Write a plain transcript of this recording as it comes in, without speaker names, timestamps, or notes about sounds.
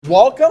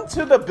Welcome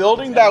to the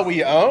building that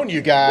we own, you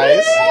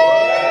guys.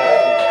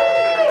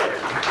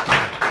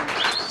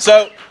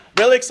 So,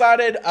 really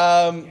excited.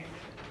 I'm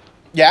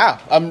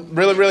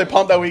really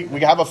pumped that we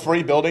have a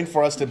free building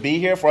for us to be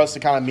here, for us to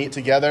kind of meet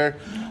together.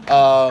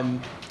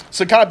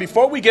 So kind of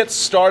before we get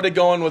started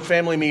going with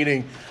family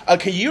meeting,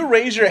 can you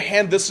raise your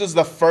hand? This is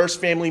the first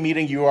family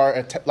meeting you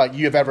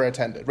have ever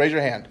attended. Raise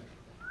your hand.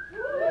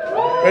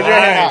 Raise your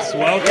hand.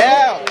 Welcome.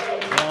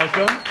 Yeah.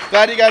 Welcome.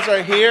 Glad you guys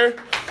are here.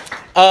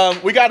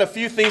 We got a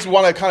few things we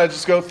want to kind of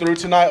just go through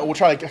tonight. We'll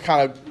try to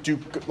kind of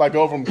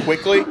go over them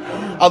quickly.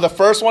 The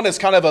first one is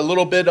kind of a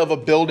little bit of a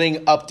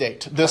building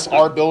update. This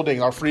our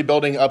building, our free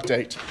building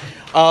update.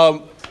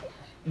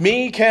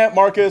 Me, Kent,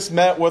 Marcus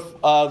met with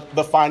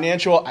the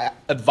financial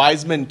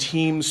advisement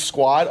team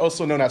squad,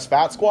 also known as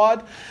FAT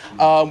Squad.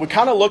 We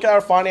kind of looked at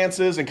our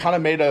finances and kind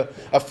of made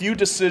a few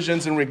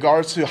decisions in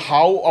regards to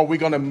how are we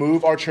going to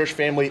move our church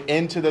family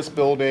into this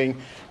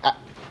building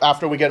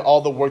after we get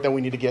all the work that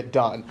we need to get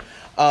done.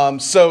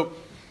 So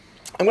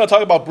I'm going to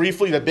talk about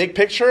briefly the big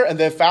picture, and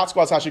then FAT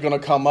Squad's actually going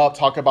to come up,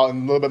 talk about in a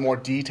little bit more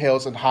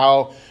details and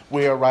how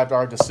we arrived at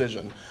our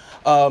decision.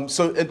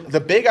 So the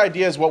big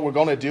idea is what we're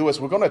going to do is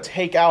we're going to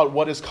take out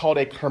what is called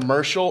a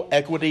commercial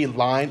equity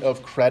line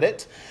of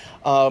credit,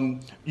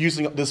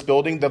 using this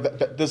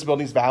this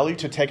building's value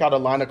to take out a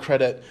line of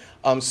credit,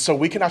 so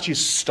we can actually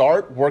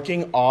start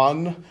working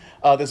on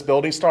this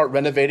building, start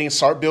renovating,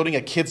 start building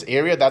a kids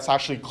area that's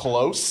actually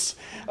close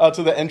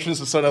to the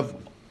entrance instead of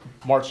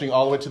marching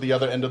all the way to the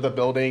other end of the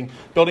building,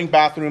 building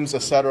bathrooms,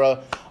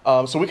 etc.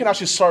 So we can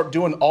actually start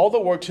doing all the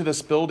work to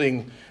this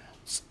building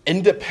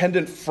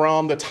independent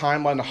from the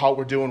timeline of how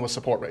we're doing with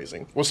support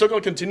raising. We're still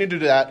going to continue to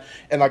do that.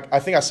 And I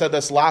think I said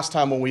this last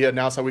time when we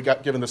announced that we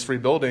got given this free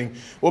building.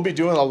 We'll be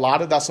doing a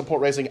lot of that support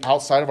raising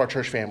outside of our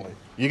church family.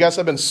 You guys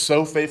have been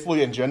so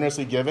faithfully and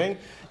generously giving.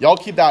 Y'all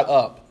keep that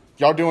up.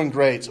 Y'all doing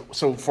great.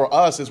 So for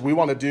us is we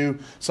want to do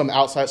some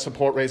outside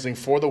support raising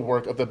for the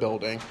work of the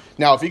building.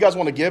 Now, if you guys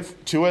want to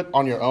give to it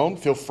on your own,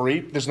 feel free.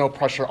 There's no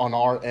pressure on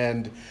our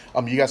end.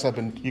 You guys have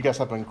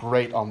been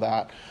great on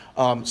that.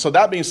 So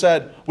that being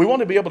said, we want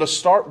to be able to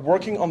start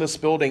working on this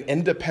building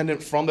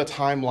independent from the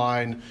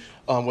timeline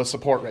with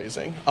support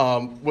raising.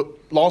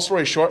 Long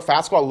story short,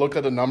 FAT Squad looked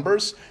at the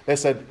numbers. They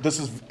said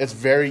it's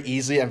very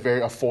easy and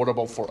very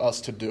affordable for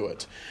us to do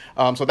it.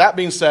 So that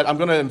being said, I'm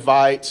going to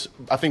invite,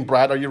 I think,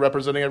 Brad, are you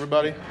representing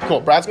everybody? Cool.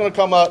 Brad's going to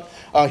come up.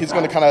 He's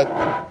going to kind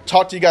of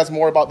talk to you guys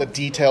more about the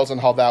details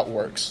and how that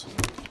works.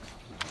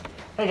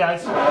 Hey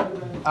guys,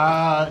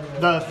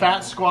 the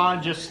FAT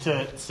Squad, just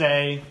to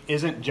say,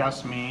 isn't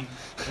just me.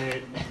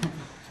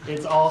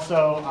 It's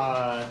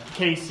also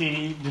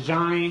Casey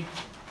DeJohnny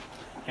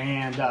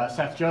and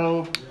Seth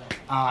Job,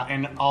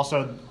 and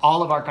also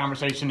all of our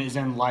conversation is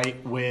in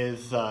light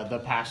with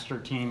the pastor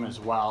team as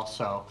well.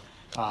 So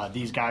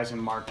these guys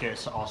and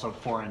Marcus also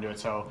pour into it.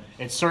 So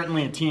it's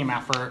certainly a team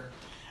effort.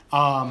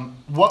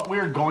 What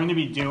we're going to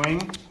be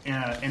doing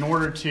in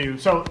order to,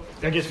 so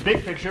I guess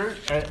big picture,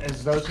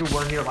 as those who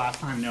were here last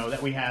time know,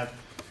 that we have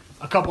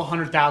a couple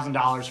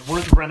 $100,000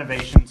 worth of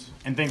renovations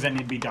and things that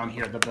need to be done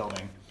here at the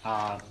building.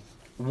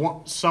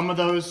 Some of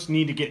those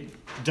need to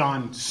get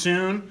done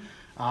soon.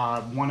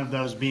 One of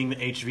those being the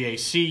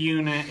HVAC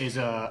unit is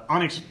a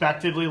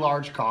unexpectedly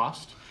large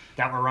cost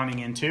that we're running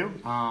into.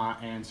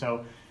 And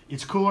so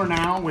it's cooler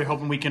now. We're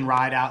hoping we can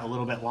ride out a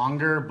little bit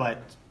longer,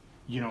 but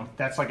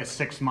that's like a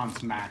 6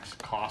 months max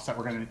cost that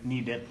we're going to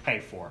need to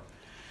pay for.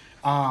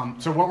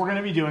 So what we're going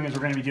to be doing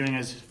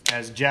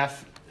as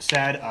Jeff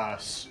said, a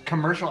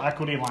commercial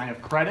equity line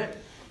of credit.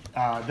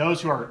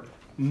 Those who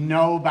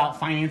know about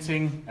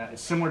financing,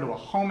 it's similar to a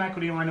home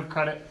equity line of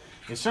credit.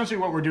 Essentially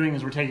what we're doing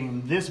is we're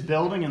taking this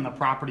building and the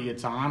property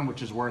it's on,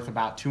 which is worth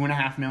about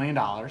 $2.5 million,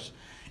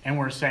 and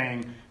we're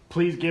saying,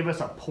 please give us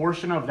a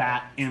portion of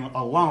that in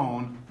a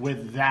loan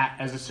with that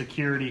as a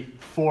security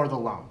for the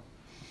loan.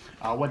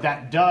 What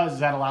that does is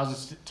that allows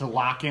us to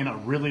lock in a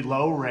really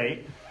low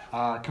rate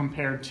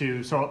compared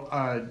to, so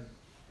a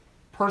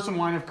personal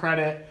line of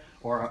credit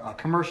or a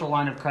commercial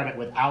line of credit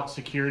without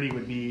security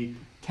would be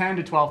 10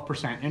 to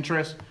 12%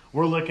 interest.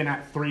 We're looking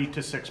at 3 to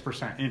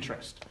 6%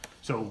 interest.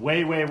 So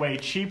way, way, way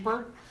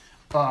cheaper.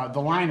 The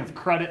line of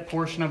credit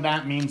portion of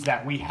that means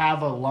that we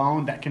have a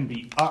loan that can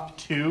be up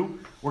to,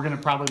 we're going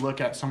to probably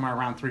look at somewhere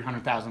around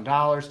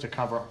 $300,000 to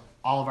cover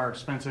all of our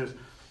expenses,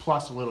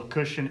 plus a little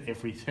cushion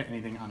if we hit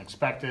anything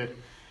unexpected.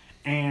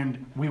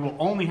 And we will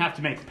only have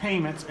to make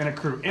payments and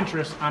accrue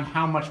interest on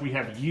how much we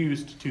have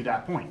used to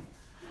that point.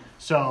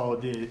 So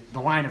the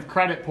line of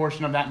credit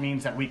portion of that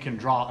means that we can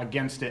draw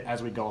against it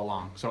as we go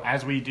along. So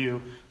as we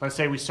do, let's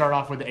say we start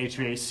off with the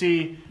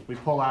HVAC, we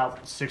pull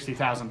out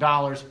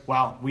 $60,000.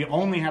 Well, we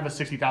only have a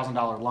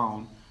 $60,000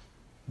 loan,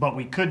 but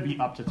we could be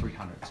up to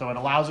 $300,000. So it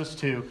allows us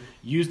to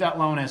use that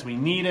loan as we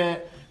need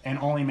it and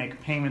only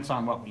make payments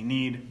on what we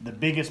need. The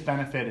biggest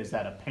benefit is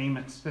that a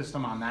payment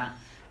system on that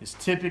is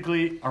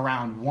typically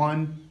around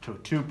 1 to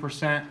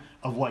 2%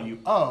 of what you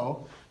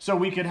owe. So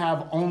we could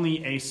have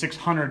only a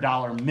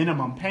 $600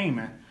 minimum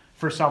payment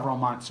for several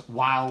months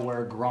while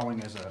we're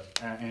growing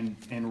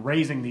and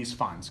raising these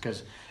funds.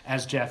 Because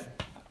as Jeff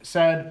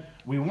said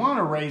we want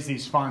to raise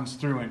these funds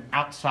through an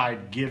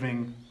outside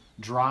giving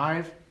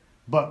drive,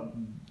 but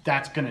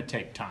that's going to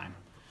take time.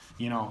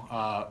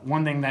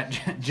 One thing that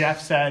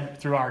Jeff said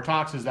through our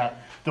talks is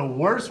that the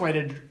worst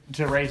way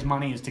to raise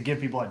money is to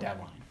give people a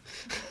deadline.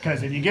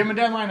 Because if you give them a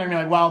deadline, they're going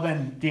to be like, well,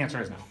 then the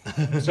answer is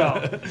no. So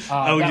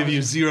I will give you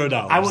 $0.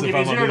 I will give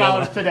you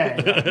 $0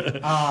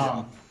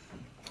 today.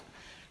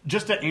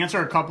 Just to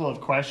answer a couple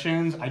of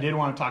questions, I did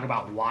want to talk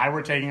about why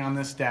we're taking on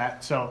this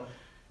debt. So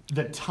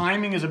the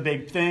timing is a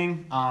big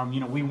thing.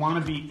 We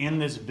want to be in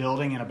this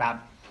building in about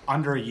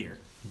under a year.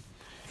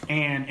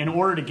 And in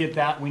order to get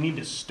that, we need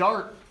to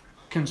start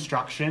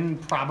construction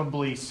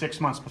probably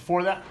 6 months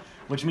before that,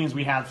 which means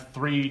we have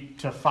 3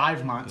 to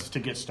 5 months to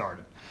get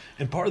started.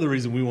 And part of the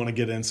reason we want to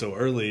get in so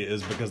early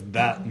is because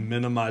that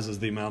minimizes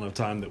the amount of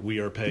time that we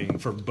are paying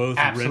for both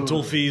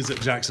rental fees at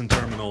Jackson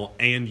Terminal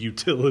and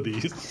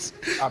utilities.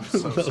 I'm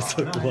so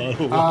sorry.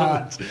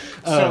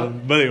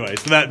 But anyway,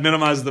 so that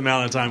minimizes the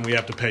amount of time we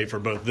have to pay for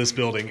both this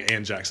building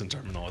and Jackson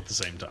Terminal at the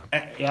same time.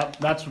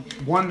 Yep, that's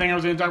one thing I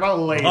was going to talk about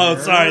later. Oh,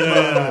 sorry.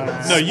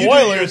 No, you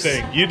do your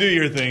thing. You do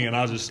your thing, and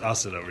I'll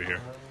sit over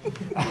here.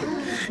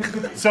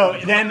 So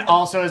then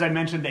also, as I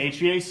mentioned, the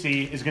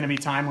HVAC is going to be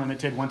time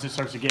limited. Once it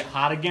starts to get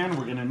hot again,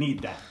 we're going to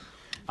need that.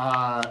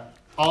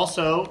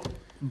 Also,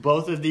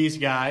 both of these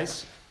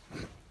guys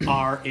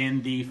are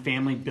in the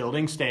family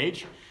building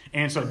stage,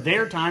 and so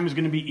their time is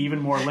going to be even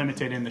more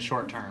limited in the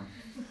short term.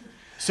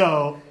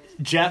 So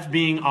Jeff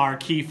being our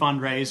key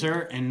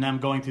fundraiser and them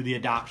going through the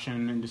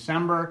adoption in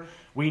December,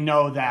 we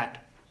know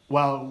that,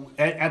 well,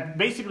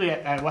 basically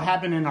what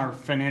happened in our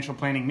financial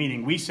planning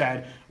meeting, we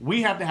said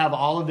we have to have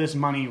all of this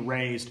money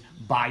raised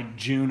by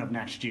June of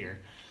next year.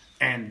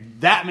 And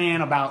that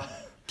man about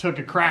took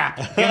a crap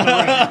in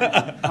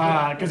the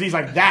ring because he's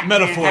like, that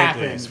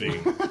can't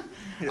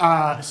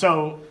happen.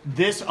 So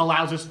this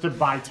allows us to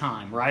buy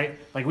time, right?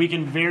 Like we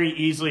can very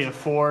easily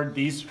afford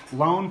these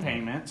loan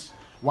payments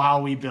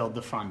while we build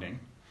the funding.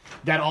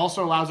 That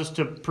also allows us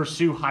to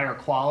pursue higher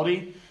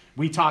quality.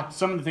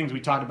 Some of the things we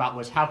talked about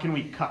was how can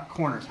we cut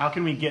corners? How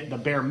can we get the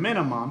bare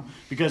minimum?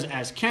 Because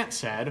as Kent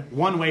said,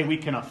 one way we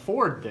can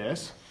afford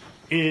this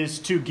is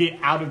to get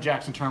out of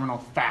Jackson Terminal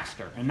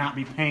faster and not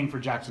be paying for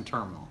Jackson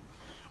Terminal.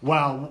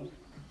 Well,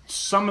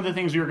 some of the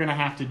things we're going to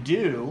have to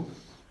do,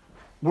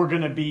 we're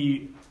going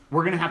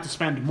to have to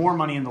spend more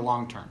money in the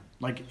long term.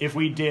 Like if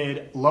we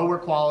did lower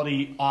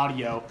quality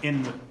audio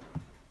in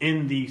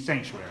the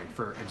sanctuary,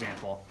 for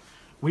example,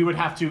 we would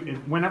have to,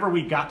 whenever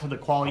we got to the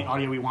quality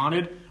audio we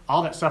wanted,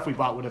 all that stuff we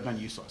bought would have been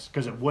useless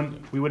because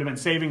we would have been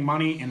saving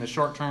money in the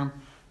short term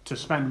to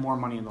spend more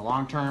money in the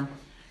long term.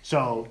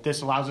 So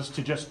this allows us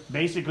to just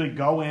basically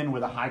go in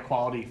with a high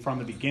quality from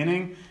the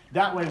beginning.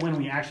 That way, when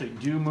we actually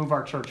do move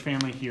our church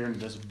family here in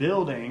this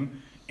building,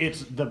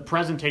 it's the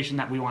presentation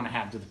that we want to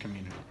have to the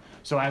community.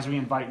 So as we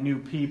invite new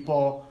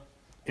people,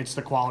 it's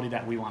the quality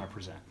that we want to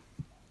present.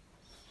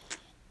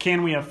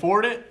 Can we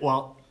afford it?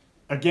 Well,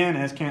 again,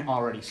 as Kent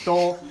already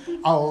stole,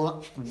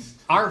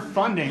 our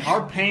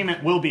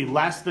payment will be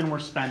less than we're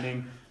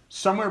spending,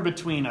 somewhere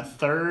between a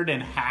third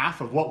and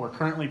half of what we're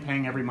currently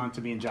paying every month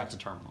to be in Jackson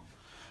Terminal.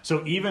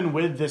 So even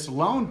with this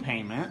loan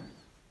payment,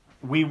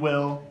 we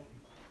will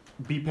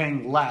be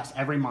paying less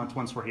every month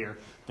once we're here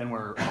than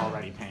we're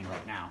already paying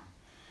right now.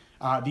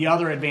 The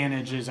other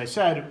advantage is, I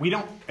said, we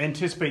don't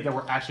anticipate that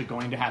we're actually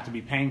going to have to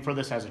be paying for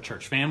this as a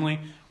church family.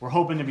 We're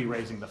hoping to be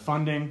raising the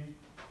funding.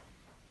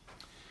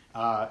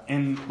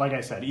 And like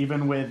I said,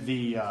 even with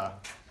the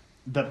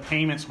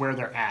payments where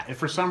they're at, if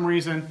for some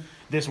reason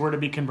this were to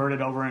be converted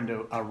over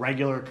into a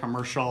regular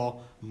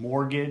commercial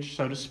mortgage,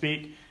 so to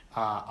speak,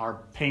 our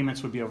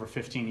payments would be over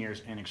 15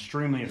 years and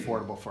extremely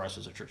affordable for us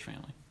as a church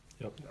family.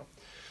 Yep.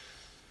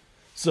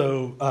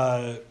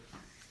 So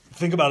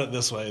think about it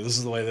this way. This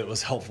is the way that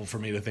was helpful for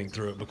me to think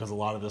through it because a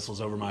lot of this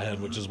was over my head,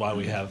 which is why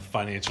we have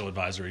financial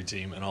advisory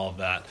team and all of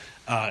that.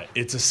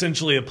 It's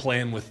essentially a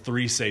plan with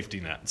 3 safety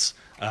nets.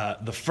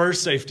 The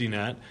first safety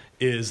net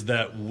is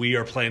that we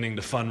are planning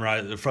to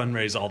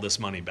fundraise all this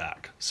money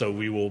back. So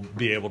we will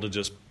be able to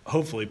just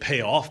hopefully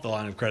pay off the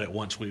line of credit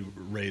once we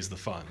raise the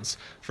funds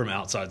from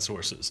outside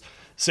sources.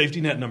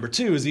 Safety net number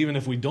 2 is even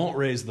if we don't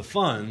raise the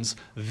funds,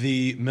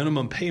 the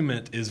minimum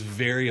payment is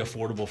very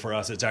affordable for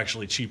us. It's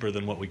actually cheaper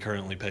than what we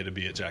currently pay to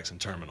be at Jackson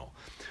Terminal.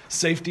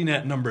 Safety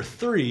net number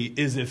 3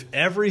 is if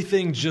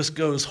everything just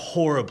goes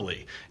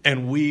horribly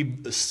and we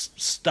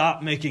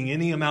stop making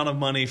any amount of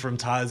money from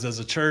tithes as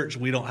a church,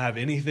 we don't have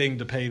anything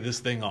to pay this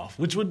thing off,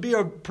 which would be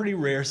a pretty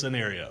rare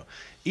scenario.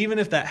 Even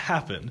if that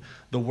happened,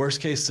 the worst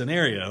case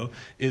scenario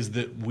is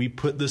that we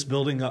put this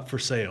building up for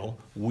sale,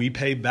 we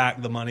pay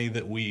back the money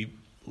that we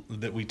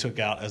took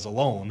out as a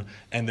loan,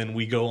 and then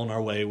we go on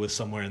our way with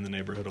somewhere in the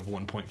neighborhood of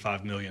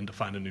 $1.5 million to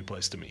find a new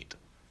place to meet.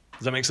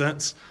 Does that make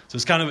sense? So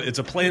it's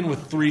a plan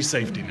with 3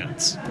 safety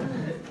nets.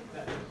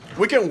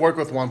 We can work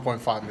with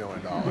 $1.5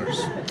 million.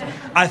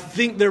 I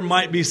think there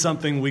might be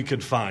something we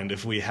could find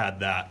if we had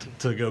that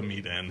to go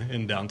meet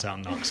in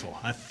downtown Knoxville.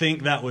 I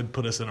think that would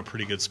put us in a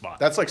pretty good spot.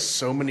 That's like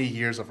so many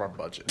years of our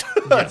budget.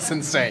 That's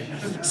insane.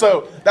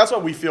 So that's why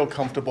we feel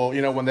comfortable.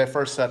 You know, when they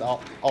first said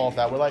all of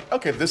that, we're like,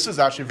 okay, this is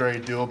actually very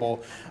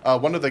doable.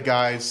 One of the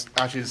guys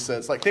actually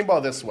says, like, think about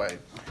it this way.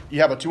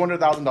 You have a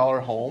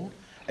 $200,000 home,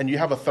 and you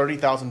have a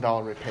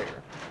 $30,000 repair.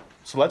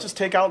 So let's just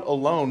take out a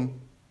loan,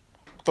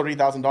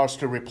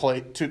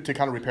 $30,000 to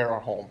kind of repair our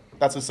home.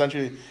 That's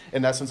essentially,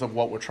 in essence, of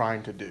what we're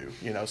trying to do.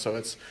 You know, so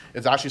it's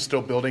actually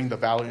still building the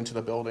value into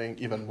the building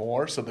even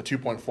more. So the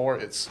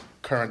 2.4, it's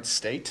current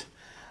state.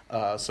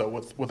 So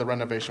with the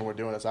renovation we're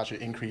doing, it's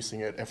actually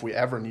increasing it. If we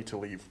ever need to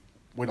leave,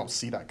 we don't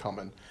see that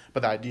coming.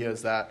 But the idea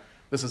is that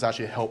this is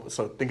actually help.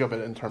 So think of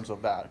it in terms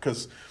of that,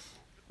 because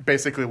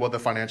basically what the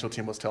financial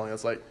team was telling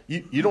us, like,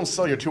 you don't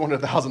sell your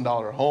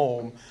 $200,000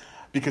 home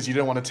because you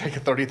didn't want to take a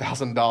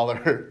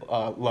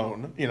 $30,000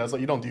 loan. You know, so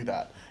you don't do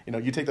that. You know,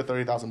 you take the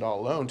 $30,000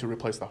 loan to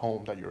replace the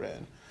home that you're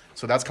in.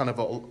 So that's kind of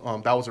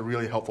that was a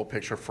really helpful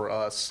picture for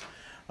us.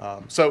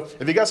 So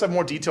if you guys have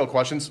more detailed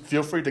questions,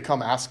 feel free to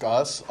come ask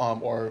us,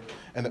 you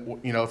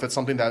know, if it's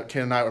something that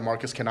Ken and I or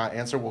Marcus cannot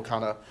answer, we'll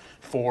kind of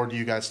forward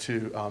you guys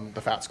to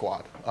the FAT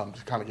Squad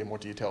to kind of get more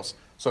details.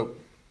 So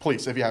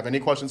please, if you have any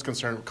questions,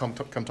 concerns, come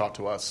talk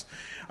to us.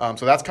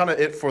 So that's kind of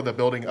it for the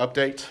building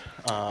update.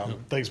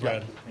 Thanks,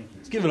 Brad. Yeah.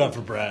 Let's give it up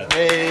for Brad.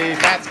 Hey,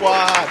 FAT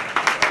Squad.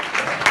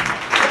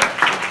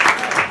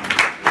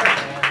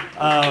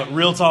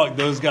 Real talk,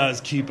 those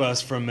guys keep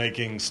us from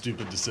making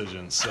stupid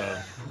decisions. So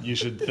you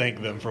should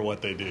thank them for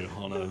what they do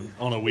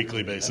on a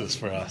weekly basis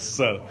for us.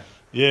 So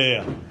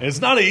yeah. It's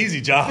not an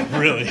easy job,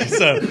 really.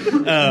 So,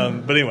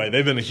 but anyway,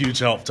 they've been a huge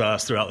help to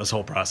us throughout this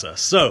whole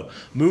process. So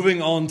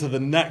moving on to the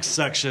next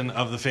section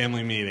of the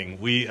family meeting.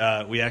 We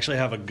actually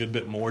have a good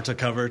bit more to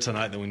cover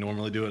tonight than we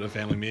normally do at a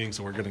family meeting,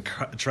 so we're going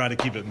to try to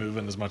keep it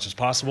moving as much as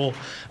possible.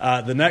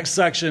 The next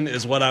section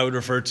is what I would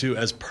refer to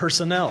as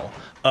personnel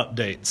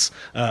updates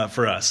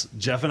for us.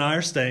 Jeff and I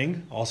are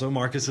staying. Also,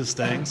 Marcus is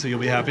staying, so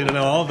you'll be happy to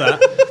know all of that.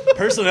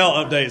 Personnel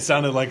updates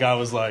sounded like it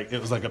was like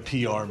a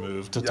PR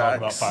move to talk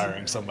about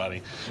firing somebody.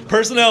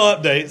 Personnel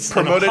updates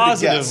promoted in a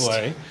positive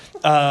way.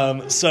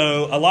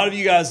 So a lot of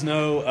you guys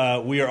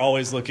know we are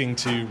always looking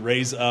to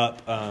raise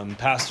up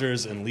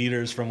pastors and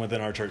leaders from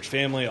within our church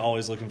family,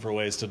 always looking for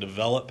ways to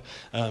develop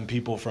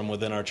people from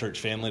within our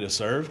church family to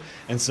serve.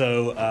 And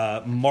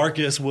so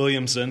Marcus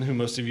Williamson, who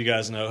most of you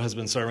guys know, has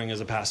been serving as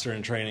a pastor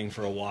in training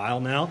for a while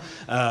now.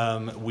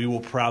 We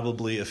will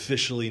probably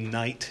officially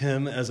knight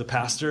him as a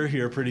pastor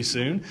here pretty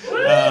soon.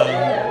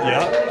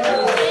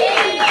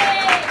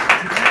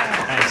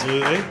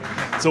 Absolutely.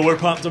 So we're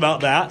pumped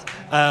about that.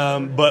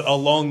 But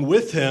along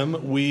with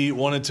him, we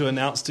wanted to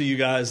announce to you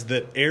guys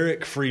that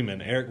Eric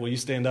Freeman. Eric, will you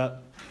stand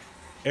up?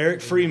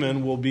 Eric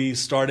Freeman will be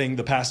starting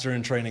the pastor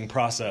in training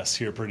process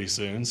here pretty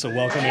soon. So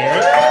welcome,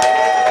 Eric.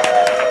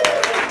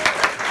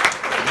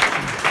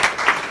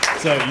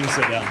 So you can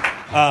sit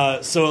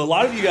down. So a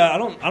lot of you guys,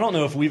 I don't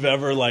know if we've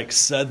ever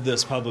said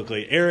this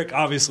publicly. Eric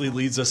obviously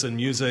leads us in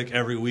music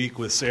every week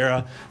with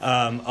Sarah.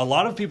 A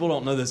lot of people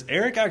don't know this.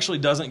 Eric actually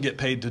doesn't get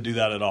paid to do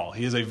that at all.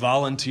 He is a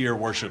volunteer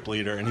worship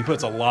leader, and he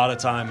puts a lot of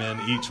time in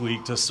each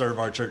week to serve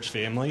our church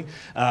family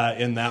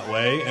in that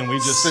way. And we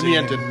just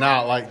Simeon did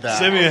not like that.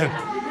 Simeon.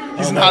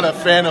 He's not a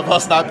fan of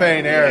us not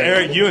paying Eric.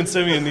 Eric, you and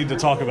Simeon need to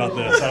talk about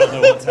this. I don't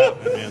know what's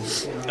happening,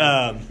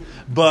 man.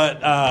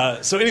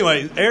 So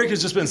anyway, Eric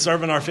has just been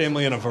serving our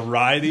family in a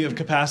variety of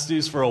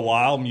capacities for a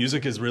while.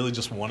 Music is really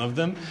just one of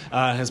them.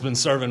 Has been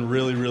serving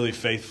really, really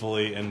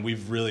faithfully, and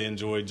we've really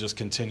enjoyed just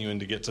continuing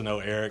to get to know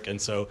Eric.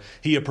 And so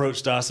he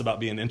approached us about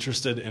being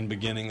interested in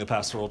beginning the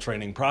pastoral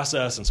training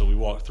process, and so we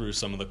walked through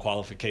some of the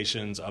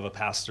qualifications of a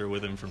pastor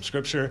with him from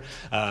Scripture,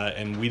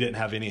 and we didn't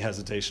have any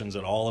hesitations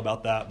at all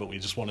about that, but we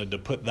just wanted to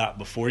put that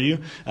before you.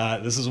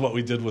 This is what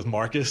we did with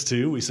Marcus,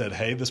 too. We said,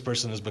 hey, this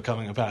person is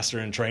becoming a pastor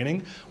in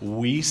training.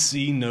 We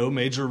see no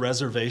major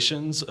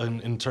reservations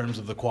in terms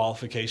of the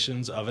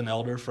qualifications of an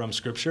elder from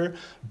Scripture.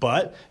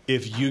 But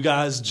if you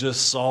guys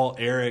just saw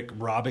Eric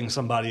robbing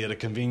somebody at a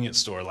convenience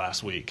store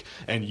last week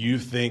and you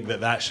think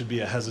that should be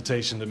a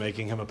hesitation to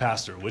making him a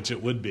pastor, which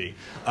it would be,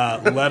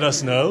 let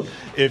us know.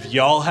 If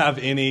y'all have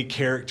any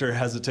character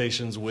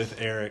hesitations with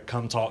Eric,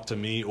 come talk to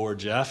me or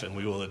Jeff, and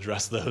we will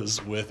address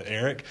those with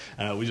Eric.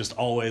 We just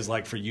always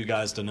like for you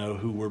guys to know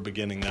who we're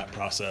beginning that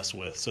process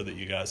with so that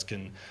you guys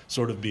can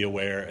sort of be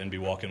aware and be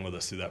walking with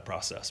us through that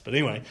process. But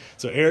anyway,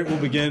 so Eric will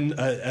begin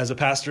as a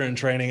pastor in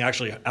training,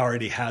 actually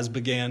already has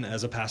began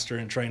as a pastor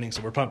in training,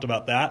 so we're pumped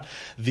about that.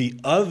 The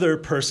other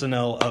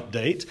personnel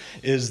update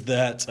is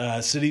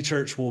that City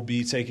Church will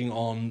be taking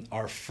on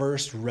our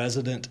first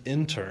resident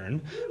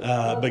intern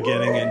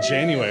beginning in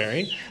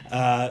January.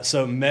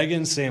 So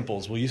Megan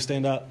Samples, will you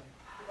stand up?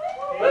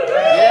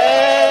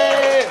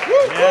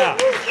 Yeah.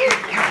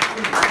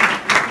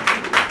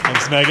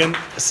 Thanks, Megan.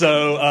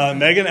 So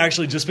Megan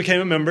actually just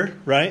became a member,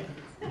 right?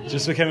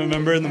 Just became a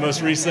member in the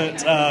most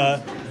recent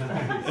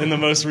in the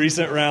most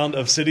recent round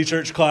of City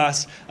Church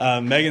class.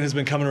 Megan has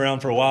been coming around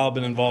for a while,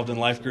 been involved in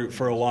life group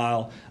for a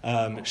while.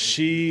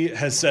 She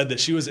has said that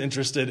she was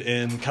interested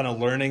in kind of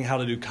learning how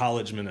to do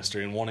college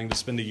ministry and wanting to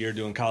spend a year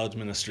doing college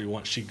ministry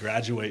once she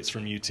graduates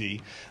from UT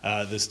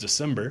this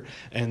December.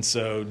 And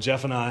so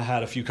Jeff and I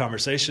had a few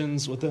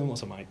conversations with them.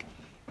 What's up, Mike?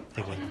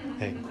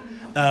 Hey.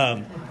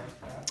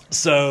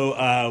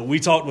 So we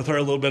talked with her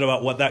a little bit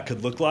about what that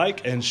could look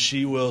like, and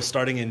she will,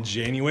 starting in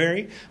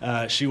January,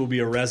 she will be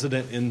a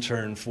resident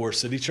intern for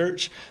City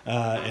Church,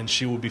 and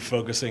she will be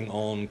focusing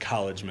on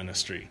college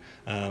ministry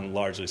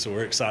largely. So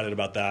we're excited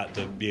about that,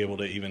 to be able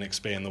to even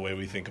expand the way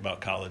we think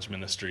about college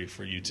ministry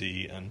for UT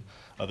and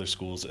other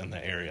schools in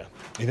the area.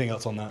 Anything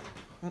else on that?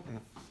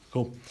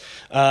 Cool.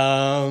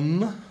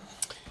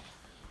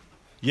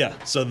 Yeah,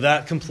 so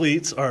that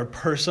completes our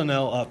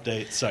personnel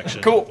update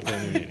section. Cool.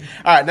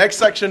 All right, next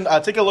section,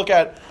 take a look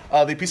at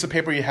the piece of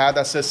paper you had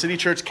that says City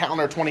Church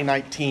Calendar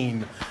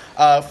 2019.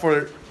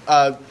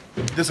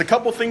 There's a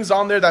couple things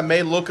on there that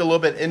may look a little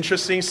bit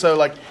interesting. So,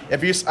 like,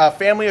 if you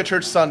family or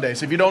church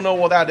Sundays, if you don't know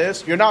what that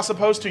is, you're not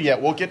supposed to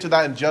yet. We'll get to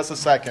that in just a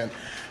second.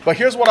 But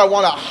here's what I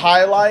want to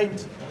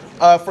highlight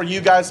for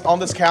you guys on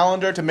this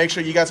calendar to make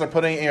sure you guys are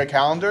putting it in your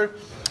calendar.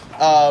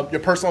 Your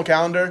personal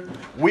calendar.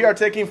 We are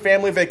taking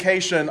family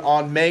vacation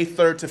on May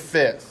 3rd to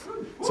 5th.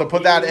 So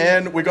put that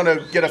in. We're going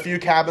to get a few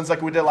cabins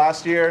like we did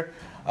last year.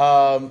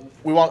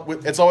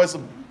 It's always,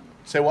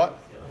 say what?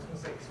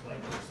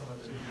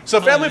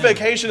 So family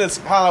vacation is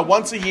kind of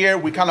once a year.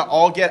 We kind of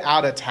all get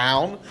out of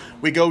town.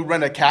 We go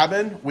rent a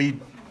cabin. We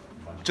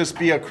just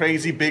be a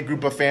crazy big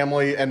group of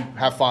family and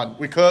have fun.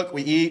 We cook,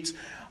 we eat,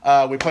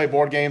 we play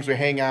board games, we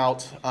hang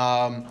out.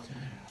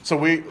 So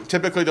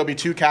there'll be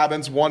two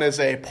cabins. One is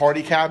a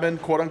party cabin,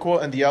 quote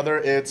unquote, and the other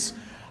it's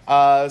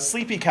a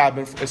sleepy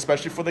cabin,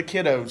 especially for the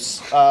kiddos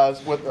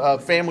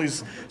with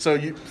families. So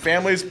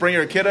families bring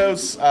your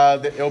kiddos.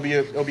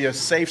 It'll be a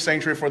safe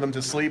sanctuary for them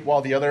to sleep,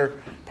 while the other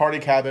party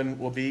cabin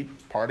will be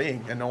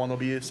partying, and no one will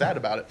be sad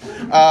about it.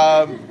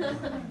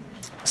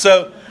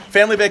 So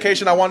family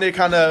vacation, I wanted to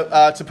kind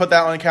of to put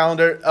that on the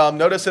calendar.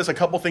 Notice there's a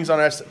couple things on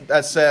there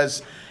that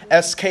says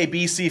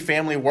SKBC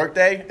Family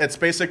Workday. It's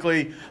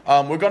basically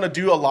we're going to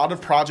do a lot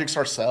of projects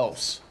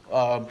ourselves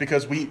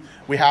because we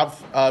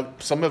have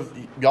some of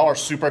y'all are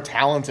super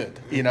talented.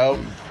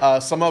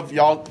 Some of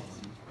y'all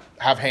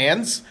have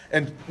hands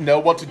and know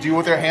what to do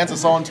with their hands. If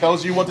someone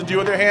tells you what to do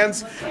with their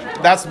hands,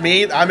 that's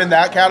me. I'm in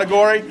that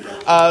category.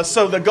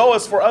 So the goal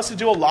is for us to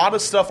do a lot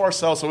of stuff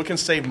ourselves so we can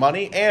save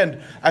money. And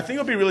I think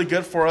it'll be really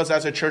good for us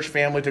as a church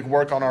family to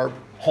work on our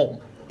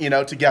home,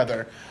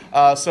 together.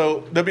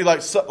 So there'll be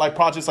like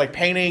projects like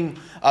painting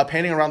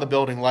around the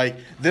building. Like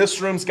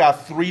this room's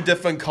got 3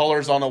 different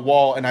colors on the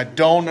wall, and I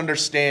don't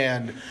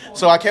understand.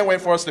 So I can't wait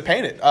for us to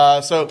paint it.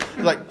 So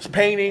like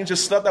painting,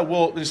 just stuff that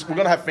we're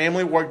gonna have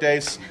family work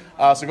days.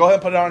 So go ahead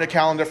and put it on your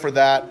calendar for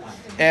that.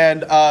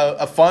 And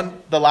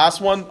the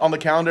last one on the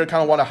calendar I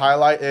kind of want to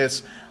highlight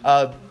is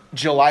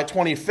July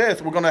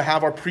 25th. We're gonna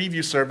have our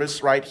preview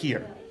service right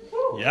here.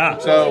 Yeah.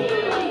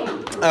 So.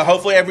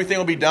 Hopefully everything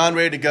will be done,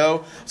 ready to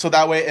go. So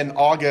that way in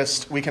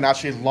August, we can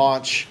actually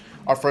launch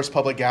our first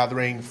public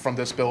gathering from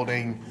this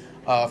building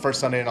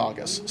first Sunday in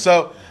August.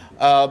 So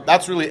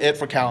that's really it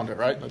for calendar,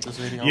 right?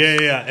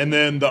 Yeah. And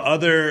then the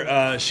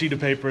other sheet of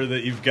paper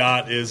that you've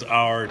got is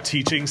our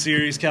teaching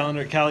series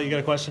calendar. Callie, you got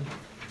a question?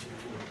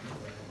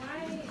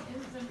 Why is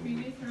the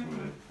previous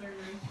room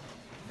Thursday?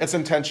 It's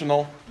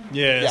intentional.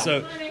 Yeah.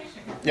 So.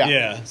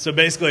 Yeah. So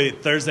basically,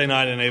 Thursday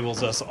night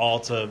enables us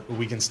all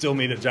we can still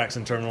meet at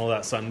Jackson Terminal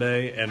that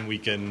Sunday, and we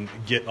can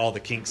get all the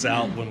kinks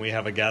out when we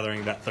have a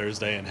gathering that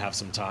Thursday and have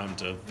some time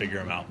to figure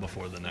them out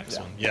before the next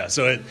one. Yeah.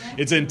 So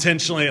it's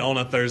intentionally on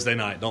a Thursday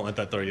night. Don't let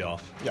that throw you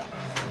off. Yeah.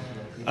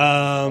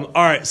 All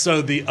right.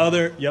 So the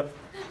other, yep.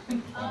 I know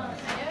it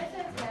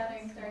says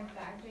gathering starts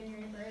back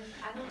January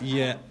 1st.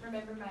 Yeah. I don't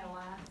remember my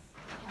last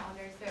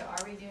calendar, so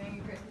are we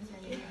doing a Christmas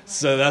or New Year's?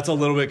 So that's a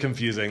little bit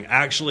confusing.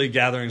 Actually,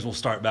 gatherings will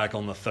start back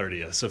on the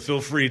 30th. So feel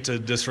free to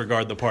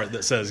disregard the part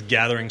that says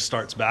gathering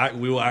starts back.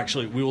 We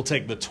will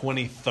take the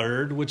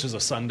 23rd, which is a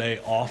Sunday,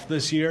 off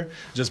this year,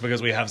 just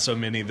because we have so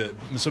many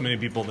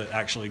people that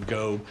actually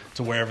go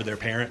to wherever their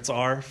parents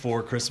are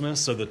for Christmas.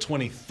 So the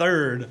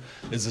 23rd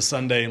is a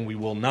Sunday, and we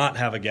will not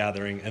have a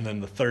gathering. And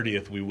then the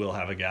 30th, we will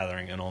have a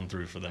gathering and on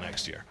through for the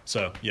next year.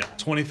 So yeah,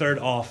 23rd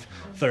off,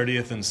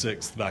 30th and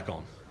 6th back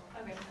on.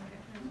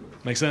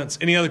 Make sense?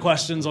 Any other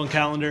questions on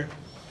calendar?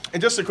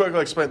 And just to quickly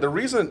explain, part of the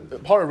reason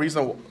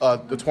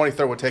the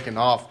 23rd we're taking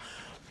off,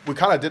 we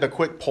kind of did a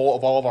quick poll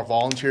of all of our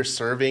volunteers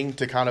serving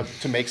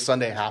to make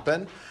Sunday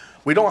happen.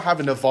 We don't have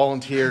enough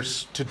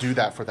volunteers to do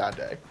that for that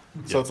day.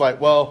 So it's like,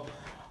 well,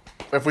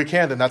 if we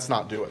can, then let's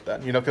not do it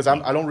then. Because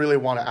I don't really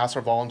want to ask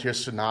our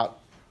volunteers to not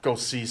go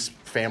see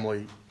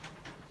family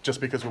just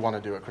because we want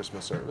to do a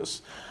Christmas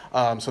service.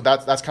 So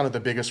that's kind of the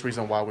biggest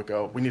reason why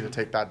we need to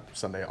take that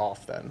Sunday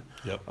off then.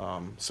 Yep.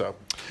 So.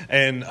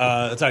 And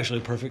it's actually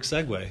a perfect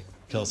segue.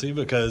 Kelsey,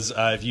 because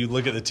if you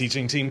look at the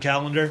teaching team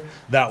calendar,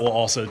 that will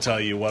also tell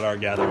you what our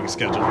gathering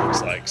schedule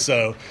looks like.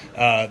 So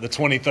the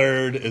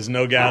 23rd is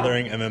no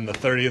gathering, and then the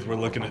 30th we're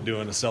looking at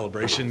doing a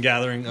celebration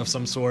gathering of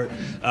some sort.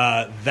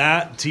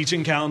 That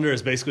teaching calendar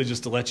is basically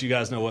just to let you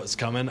guys know what's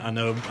coming. I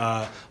know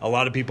a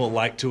lot of people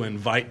like to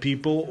invite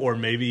people, or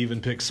maybe even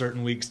pick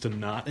certain weeks to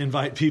not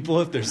invite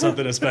people if there's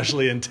something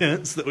especially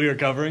intense that we are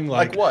covering,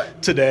 like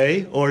what?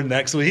 Today or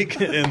next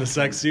week in the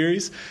sex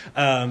series.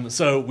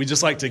 So we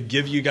just like to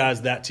give you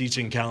guys that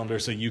teaching calendar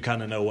so you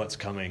kind of know what's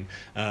coming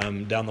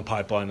down the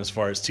pipeline as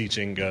far as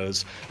teaching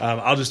goes.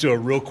 I'll just do a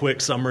real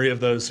quick summary of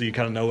those so you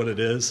kind of know what it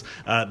is.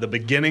 The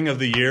beginning of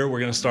the year, we're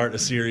going to start a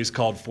series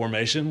called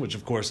Formation, which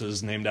of course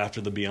is named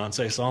after the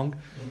Beyonce song.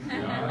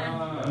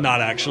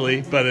 Not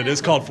actually, but it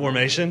is called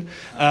Formation.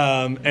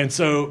 And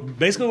so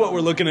basically what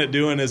we're looking at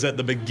doing is at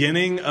the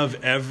beginning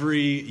of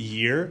every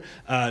year,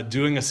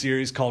 doing a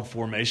series called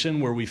Formation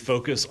where we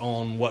focus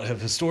on what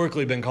have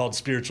historically been called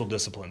spiritual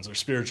disciplines or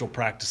spiritual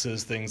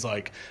practices, things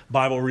like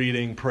Bible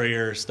reading,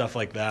 prayer, stuff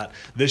like that.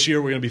 This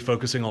year we're going to be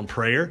focusing on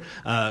prayer,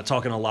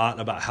 talking a lot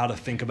about how to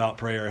think about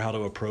prayer, how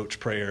to approach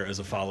prayer as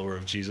a follower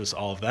of Jesus,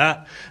 all of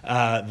that.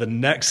 The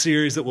next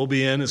series that we'll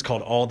be in is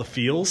called All the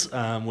Feels,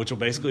 which will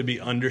basically be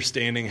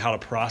understanding how to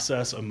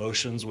process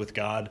emotions with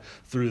God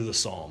through the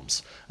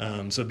Psalms.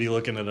 So be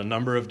looking at a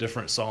number of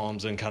different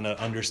Psalms and kind of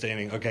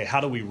understanding, okay, how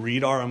do we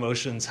read our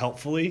emotions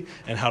helpfully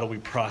and how do we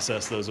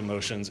process those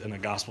emotions in a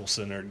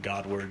gospel-centered,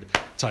 Godward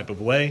type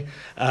of way.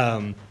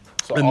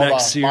 So the all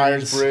next the series,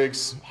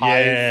 Myers-Briggs,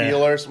 high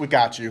feelers, we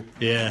got you.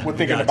 Yeah, We're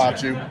thinking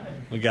about you.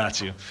 We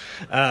got you.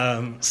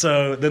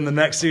 So then the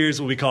next series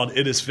will be called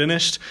It Is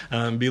Finished.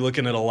 Be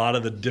looking at a lot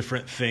of the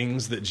different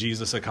things that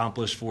Jesus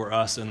accomplished for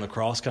us in the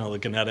cross, kind of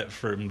looking at it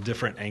from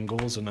different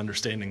angles and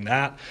understanding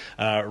that.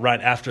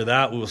 Right after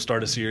that, we will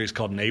start a series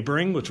called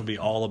Neighboring, which will be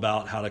all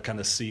about how to kind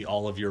of see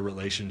all of your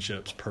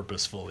relationships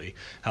purposefully,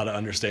 how to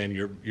understand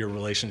your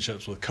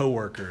relationships with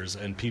coworkers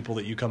and people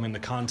that you come into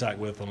contact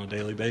with on a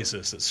daily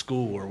basis at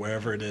school or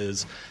wherever it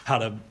is, how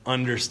to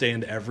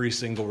understand every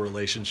single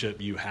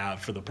relationship you have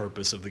for the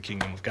purpose of the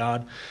kingdom of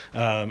God.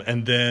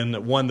 And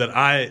then one that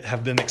I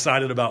have been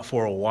excited about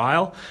for a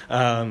while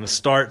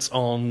starts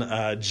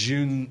on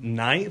June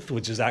 9th,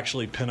 which is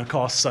actually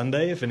Pentecost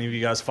Sunday. If any of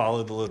you guys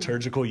follow the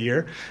liturgical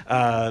year,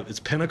 it's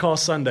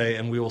Pentecost Sunday,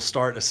 and we will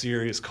start a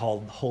series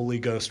called Holy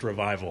Ghost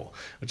Revival,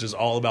 which is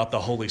all about the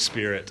Holy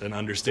Spirit and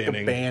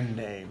understanding. Like a band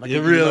name. Like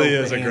it really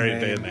is a great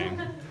band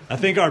name. I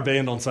think our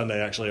band on Sunday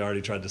actually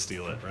already tried to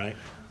steal it, right?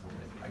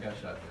 I got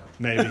shut down.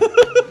 Maybe.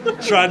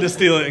 Tried to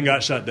steal it and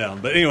got shut down.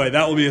 But anyway,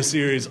 that will be a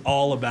series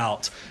all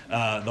about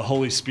the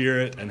Holy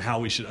Spirit and how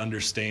we should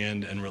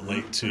understand and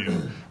relate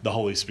to the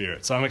Holy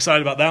Spirit. So I'm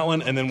excited about that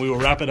one, and then we will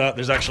wrap it up.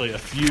 There's actually a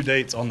few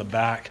dates on the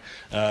back.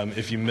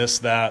 If you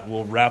missed that,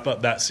 we'll wrap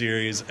up that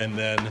series, and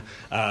then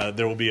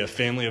there will be a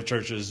Family of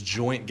Churches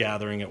joint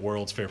gathering at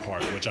World's Fair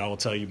Park, which I will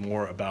tell you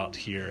more about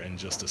here in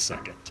just a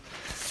second.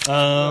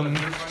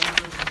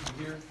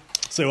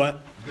 Say what?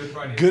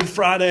 Good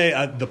Friday.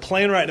 The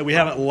plan right now, we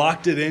haven't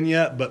locked it in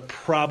yet, but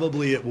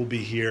probably it will be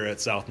here at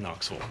South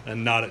Knoxville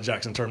and not at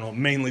Jackson Terminal,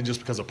 mainly just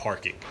because of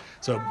parking.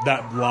 So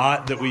that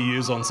lot that we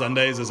use on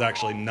Sundays is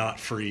actually not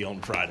free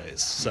on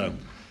Fridays. So,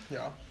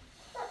 Yeah.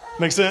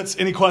 Makes sense?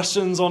 Any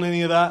questions on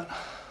any of that?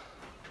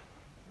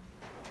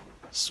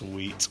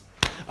 Sweet.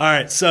 All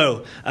right,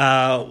 so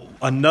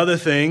another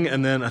thing,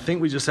 and then I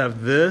think we just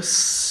have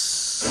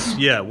this.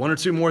 Yeah, one or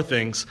two more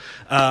things.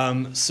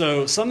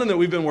 So something that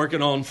we've been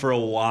working on for a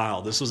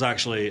while, this was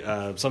actually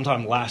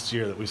sometime last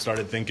year that we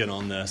started thinking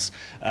on this,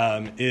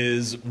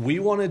 is we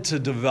wanted to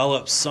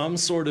develop some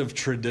sort of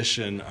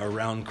tradition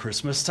around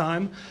Christmas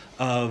time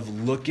of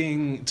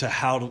looking to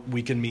how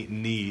we can meet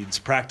needs,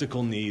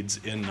 practical needs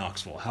in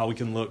Knoxville, how we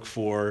can look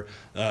for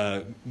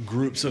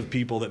groups of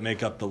people that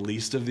make up the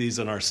least of these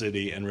in our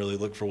city and really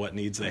look for what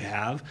needs they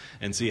have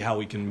and see how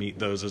we can meet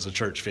those as a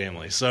church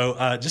family.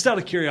 So just out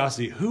of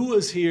curiosity, who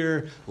was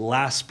here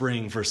last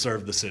spring for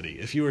Serve the City?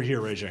 If you were here,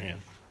 raise your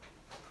hand.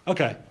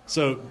 Okay,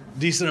 so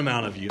decent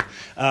amount of you.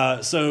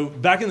 So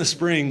back in the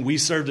spring, we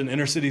served an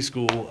inner city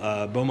school,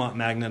 Beaumont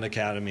Magnet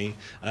Academy,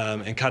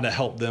 and kind of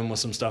helped them with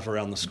some stuff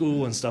around the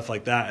school and stuff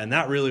like that. And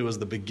that really was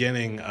the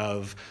beginning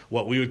of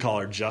what we would call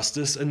our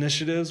justice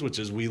initiatives, which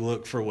is we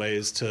look for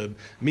ways to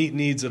meet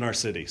needs in our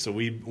city. So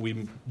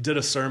we did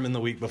a sermon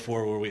the week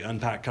before where we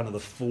unpacked kind of the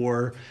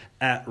 4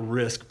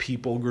 at-risk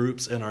people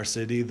groups in our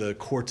city. The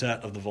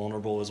quartet of the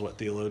vulnerable is what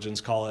theologians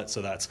call it.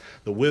 So that's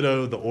the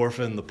widow, the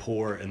orphan, the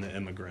poor, and the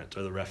immigrant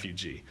or the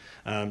refugee.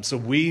 So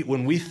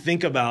when we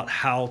think about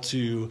how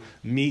to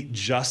meet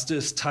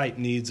justice-type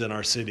needs in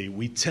our city,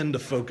 we tend to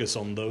focus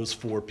on those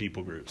 4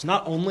 people groups.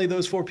 Not only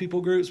those 4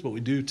 people groups, but we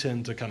do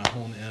tend to kind of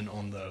hone in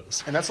on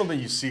those. And that's something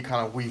you see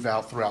kind of weave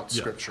out throughout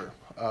Scripture.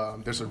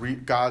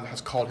 God has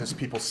called his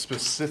people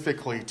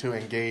specifically to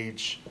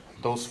engage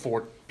those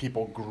 4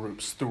 people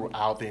groups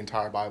throughout the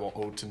entire Bible,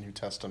 Old to New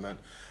Testament.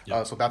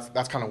 So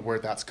that's kind of where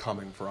that's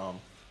coming from.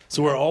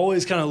 So we're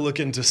always kind of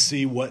looking to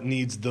see what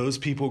needs those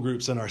people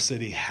groups in our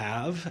city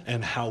have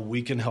and how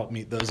we can help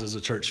meet those as a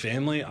church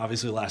family.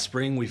 Obviously, last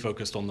spring we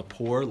focused on the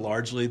poor.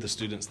 Largely, the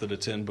students that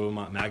attend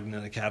Beaumont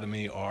Magnet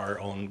Academy are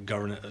on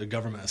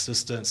government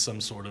assistance, some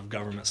sort of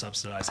government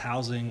subsidized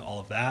housing, all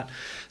of that.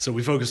 So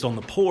we focused on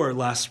the poor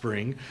last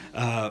spring.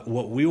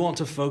 What we want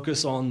to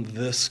focus on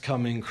this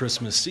coming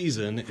Christmas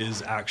season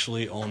is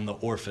actually on the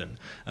orphan.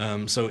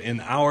 So in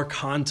our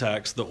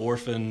context, the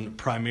orphan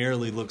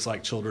primarily looks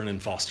like children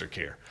in foster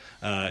care.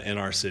 In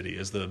our city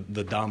is the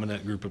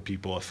dominant group of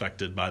people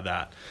affected by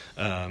that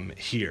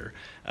here.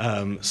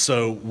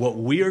 So what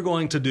we are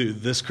going to do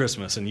this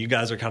Christmas, and you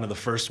guys are kind of the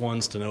first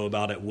ones to know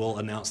about it, we'll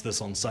announce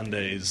this on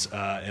Sundays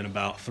in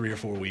about 3 or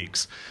 4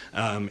 weeks,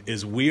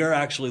 is we are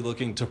actually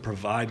looking to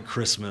provide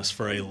Christmas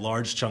for a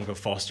large chunk of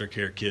foster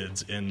care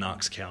kids in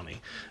Knox County.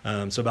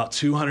 So about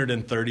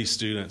 230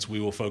 students, we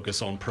will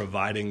focus on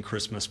providing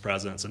Christmas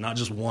presents, and not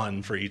just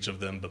one for each of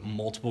them, but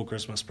multiple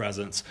Christmas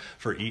presents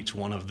for each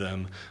one of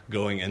them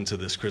going into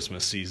this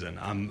Christmas season.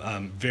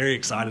 I'm very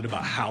excited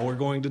about how we're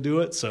going to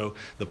do it. So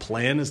the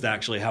plan is to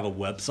actually have a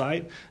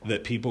website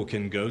that people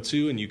can go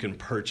to and you can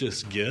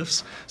purchase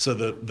gifts. So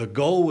the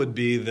goal would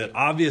be that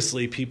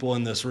obviously people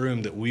in this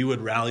room, that we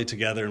would rally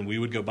together and we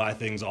would go buy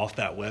things off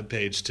that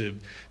webpage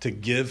to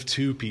give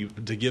to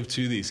people, to give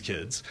to these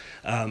kids.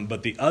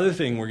 But the other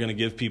thing we're going to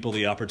give people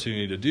the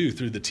opportunity to do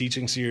through the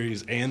teaching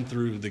series and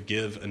through the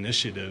Give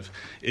initiative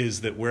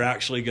is that we're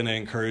actually going to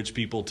encourage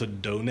people to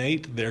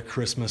donate their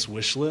Christmas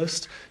wish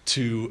list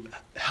to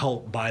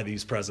help buy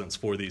these presents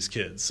for these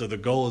kids. So the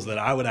goal is that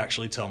I would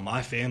actually tell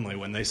my family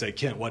when they say,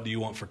 Kent, what do you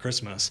want for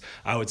Christmas?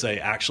 I would say,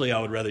 actually, I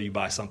would rather you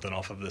buy something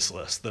off of this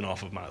list than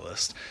off of my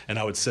list. And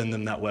I would send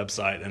them that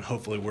website, and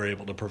hopefully we're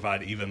able to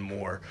provide even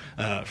more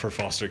for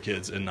foster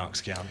kids in Knox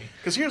County.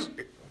 Because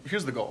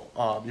here's the goal.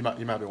 You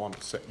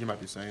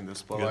might be saying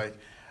this, but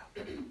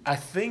Good. I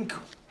think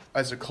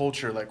as a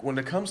culture, when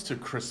it comes to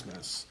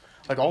Christmas,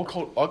 all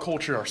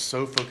culture are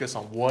so focused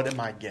on what am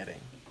I getting.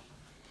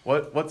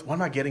 What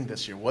am I getting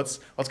this year? What's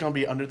going to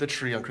be under the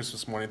tree on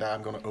Christmas morning that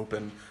I'm going to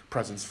open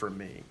presents for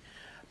me?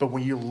 But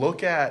when you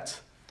look at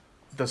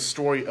the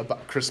story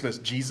about Christmas,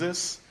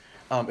 Jesus,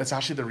 it's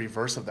actually the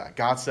reverse of that.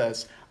 God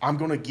says, I'm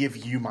going to give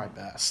you my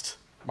best,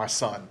 my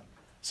son,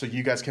 so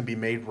you guys can be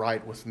made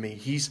right with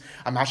me.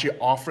 I'm actually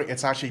offering,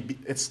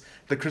 it's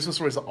the Christmas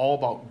story is all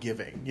about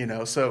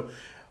giving, So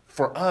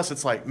for us,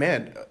 it's like,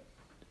 man,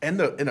 in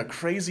a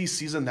crazy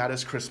season that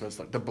is Christmas,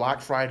 like the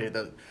Black Friday,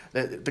 the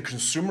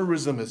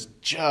consumerism is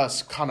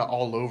just kind of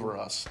all over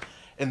us.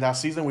 In that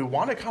season, we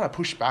want to kind of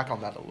push back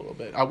on that a little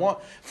bit. I want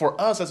for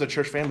us as a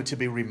church family to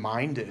be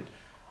reminded,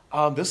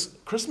 this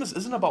Christmas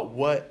isn't about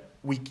what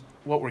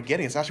we're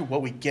getting. It's actually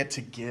what we get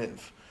to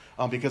give,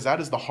 because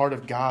that is the heart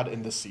of God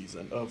in this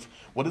season. Of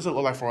what does it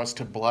look like for us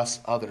to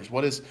bless others?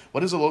 What does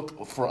it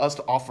look for us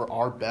to offer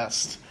our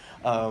best?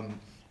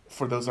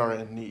 For those that are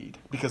in need,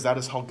 because that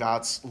is how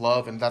God's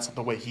love, and that's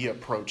the way He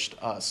approached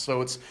us.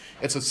 So it's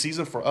a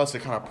season for us to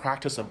kind of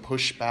practice and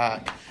push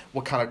back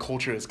what kind of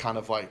culture is kind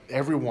of like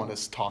everyone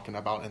is talking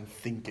about and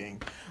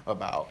thinking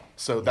about.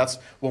 So that's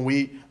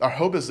when our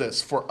hope is this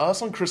for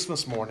us on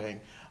Christmas morning,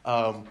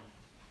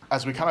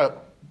 as we kind of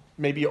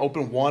maybe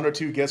open 1 or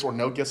 2 gifts or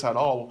no gifts at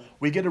all,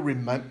 we get to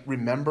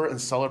remember and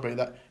celebrate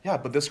that. Yeah,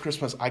 but this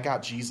Christmas I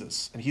got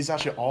Jesus, and He's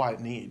actually all I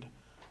need.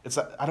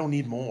 I don't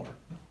need more.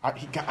 I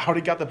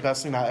already got the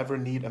best thing I ever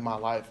need in my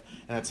life,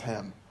 and it's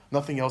Him.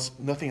 Nothing else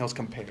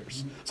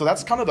compares. So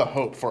that's kind of the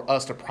hope for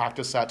us to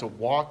practice that, to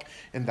walk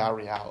in that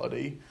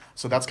reality.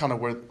 So that's kind of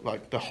where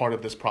the heart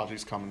of this project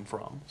is coming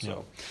from.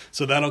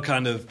 So that'll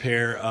kind of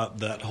pair up,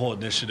 that whole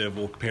initiative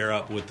will pair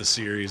up with the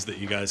series that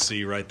you guys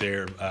see right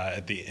there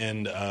at the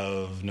end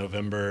of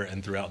November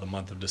and throughout the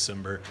month of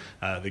December.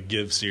 The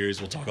Give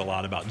series will talk a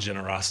lot about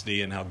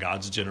generosity and how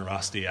God's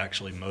generosity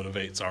actually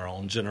motivates our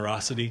own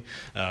generosity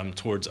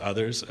towards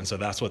others. And so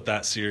that's what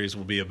that series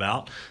will be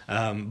about.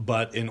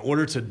 But in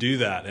order to do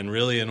that, and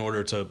really in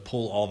order to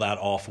pull all that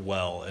off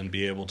well and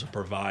be able to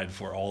provide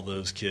for all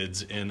those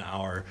kids in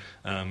our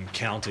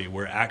county,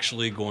 we're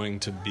actually going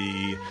to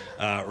be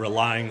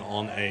relying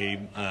on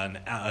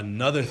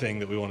another thing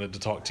that we wanted to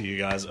talk to you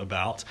guys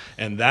about,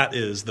 and that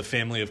is the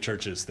Family of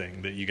Churches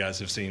thing that you guys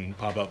have seen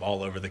pop up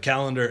all over the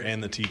calendar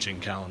and the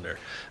teaching calendar.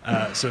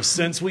 So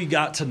since we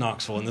got to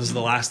Knoxville, and this is the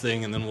last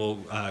thing, and then we'll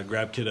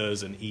grab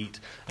kiddos and eat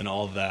and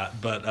all of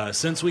that, but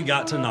since we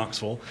got to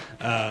Knoxville,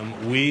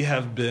 we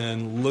have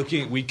been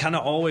looking, we kind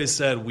of always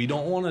said we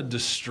don't want to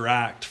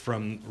distract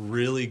from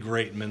really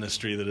great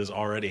ministry that is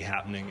already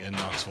happening in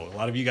Knoxville. A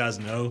lot of you guys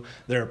know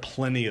there are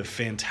plenty of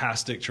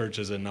fantastic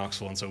churches in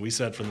Knoxville, and so we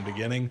said from the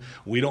beginning,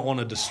 we don't want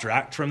to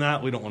distract from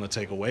that. We don't want to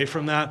take away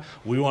from that.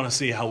 We want to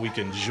see how we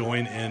can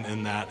join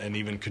in that and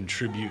even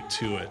contribute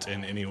to it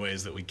in any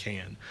ways that we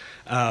can.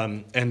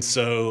 And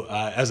so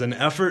as an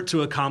effort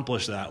to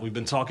accomplish that, we've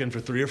been talking for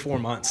 3 or 4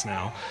 months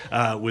now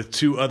with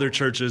 2 other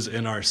churches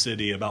in our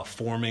city about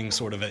forming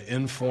sort of an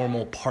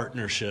informal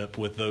partnership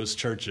with with those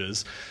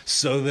churches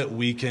so that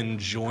we can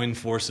join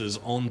forces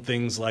on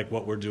things like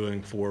what we're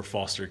doing for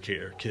foster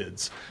care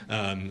kids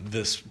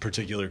this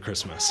particular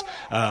Christmas.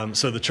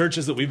 So the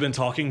churches that we've been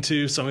talking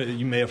to, some of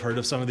you may have heard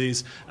of some of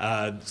these.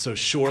 So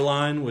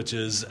Shoreline, which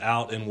is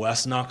out in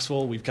West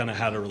Knoxville, we've kind of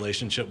had a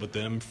relationship with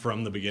them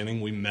from the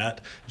beginning. We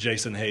met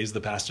Jason Hayes,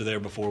 the pastor there,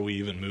 before we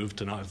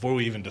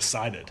even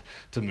decided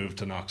to move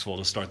to Knoxville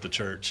to start the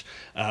church.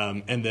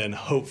 And then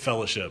Hope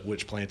Fellowship,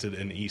 which planted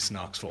in East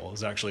Knoxville,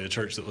 is actually a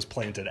church that was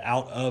planted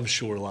out of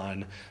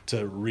Shoreline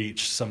to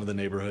reach some of the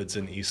neighborhoods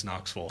in East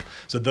Knoxville.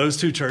 So those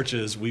two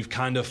churches, we've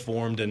kind of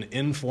formed an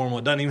informal,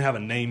 it doesn't even have a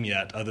name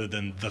yet other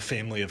than the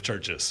family of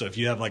churches. So if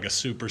you have like a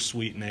super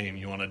sweet name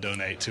you want to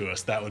donate to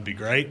us, that would be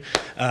great.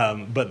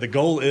 But the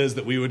goal is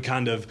that we would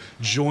kind of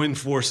join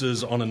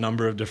forces on a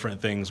number of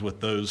different things with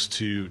those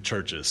two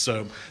churches.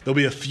 So there'll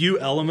be a few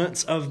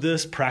elements of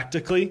this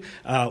practically.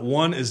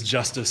 One is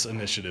justice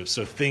initiatives.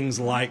 So things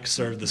like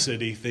Serve the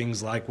City,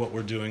 things like what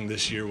we're doing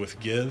this year with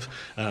Give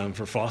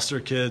for foster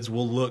kids.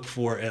 We'll look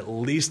for at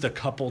least a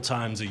couple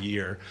times a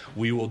year.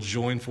 We will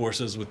join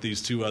forces with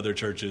these two other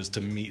churches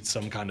to meet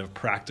some kind of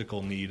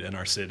practical need in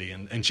our city.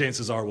 And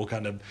chances are we'll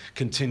kind of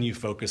continue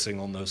focusing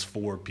on those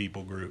 4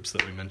 people groups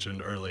that we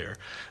mentioned earlier.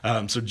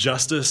 So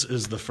justice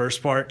is the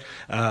first part.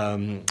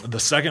 The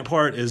second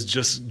part is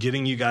just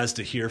getting you guys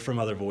to hear from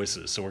other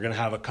voices. So we're going to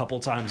have a couple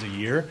times a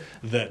year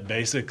that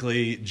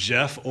basically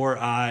Jeff or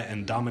I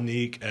and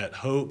Dominique at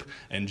Hope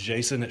and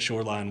Jason at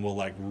Shoreline will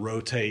like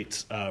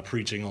rotate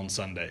preaching on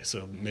Sunday.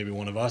 So maybe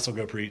one of us will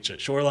go preach at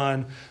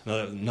Shoreline,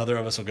 another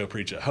of us will go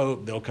preach at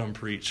Hope. They'll come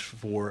preach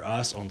for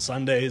us on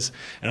Sundays.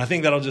 And I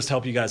think that'll just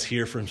help you guys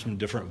hear from some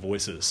different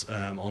voices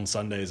on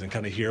Sundays and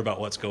kind of hear about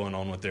what's going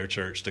on with their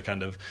church to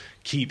kind of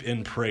keep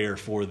in prayer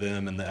for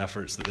them and the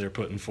efforts that they're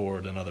putting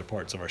forward in other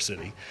parts of our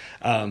city.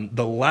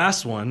 The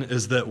last one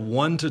is that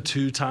 1 to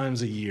 2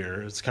 times a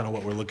year, it's kind of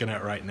what we're looking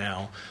at right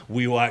now,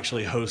 we will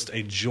actually host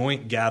a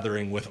joint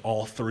gathering with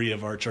all 3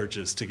 of our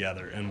churches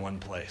together in one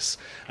place.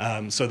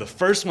 So the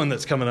first one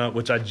that's coming up,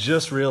 which I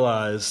just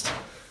realized,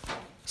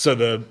 so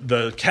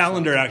the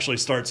calendar actually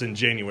starts in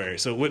January,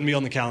 so it wouldn't be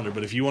on the calendar,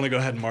 but if you want to go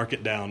ahead and mark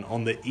it down,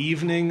 on the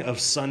evening of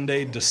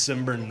Sunday,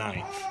 December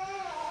 9th.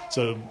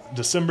 So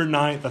December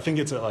 9th, I think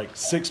it's at like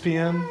 6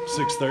 p.m.,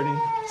 6:30?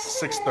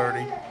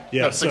 6:30.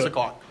 Yeah, No, 6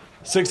 o'clock.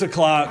 6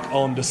 o'clock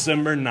on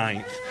December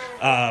 9th.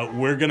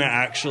 We're going to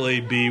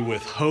actually be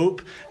with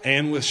Hope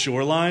and with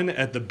Shoreline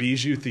at the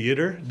Bijou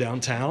Theater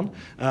downtown.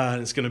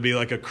 It's going to be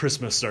like a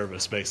Christmas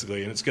service,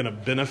 basically, and it's going to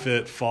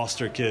benefit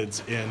foster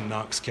kids in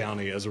Knox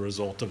County as a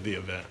result of the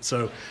event.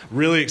 So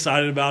really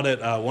excited about it.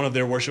 One of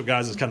their worship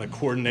guys is kind of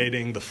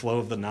coordinating the flow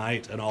of the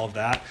night and all of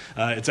that.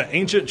 It's an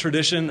ancient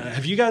tradition.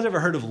 Have you guys ever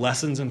heard of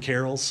lessons and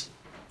carols?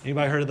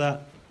 Anybody heard of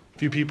that?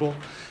 Few people.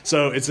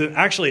 So it's an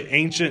actually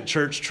ancient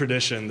church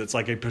tradition that's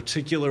like a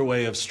particular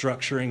way of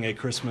structuring a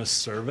Christmas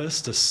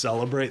service to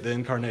celebrate the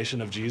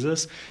incarnation of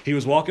Jesus. He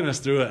was walking us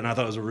through it, and I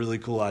thought it was a really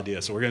cool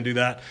idea. So we're going to do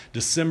that.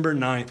 December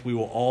 9th, we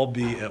will all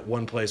be at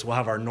one place. We'll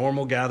have our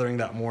normal gathering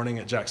that morning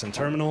at Jackson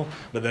Terminal,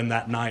 but then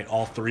that night,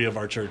 all 3 of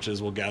our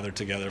churches will gather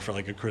together for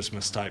like a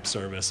Christmas-type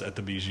service at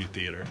the Bijou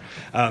Theater.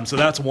 So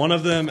that's one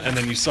of them, and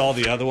then you saw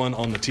the other one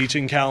on the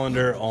teaching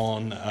calendar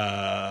on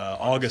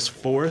August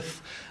 4th.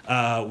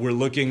 We're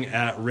looking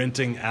at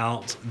renting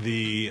out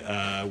the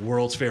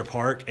World's Fair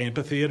Park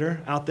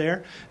amphitheater out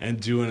there and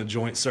doing a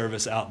joint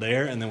service out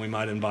there. And then we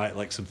might invite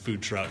like some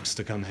food trucks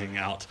to come hang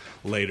out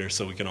later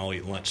so we can all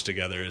eat lunch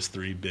together as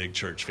 3 big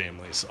church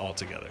families all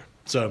together.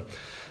 So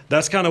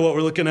that's kind of what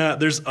we're looking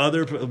at. There's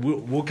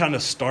we'll kind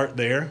of start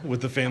there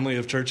with the family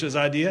of churches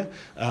idea,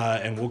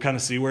 and we'll kind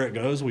of see where it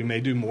goes. We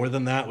may do more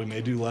than that. We may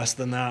do less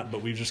than that,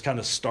 but we've just kind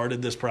of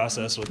started this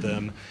process with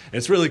them.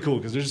 It's really cool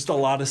because there's just a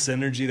lot of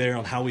synergy there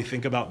on how we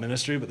think about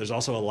ministry, but there's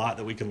also a lot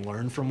that we can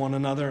learn from one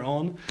another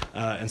on.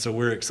 And so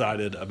we're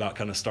excited about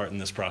kind of starting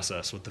this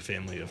process with the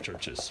family of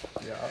churches.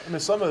 Yeah, I mean,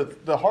 some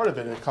of the heart of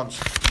it comes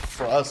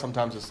for us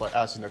sometimes it's like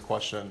asking the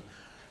question,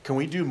 can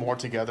we do more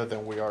together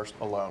than we are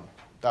alone?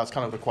 That's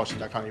kind of the question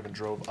that kind of even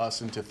drove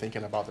us into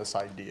thinking about this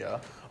idea.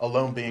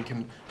 Alone being,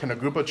 can a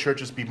group of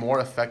churches be more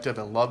effective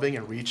in loving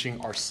and reaching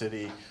our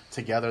city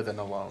together than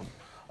alone?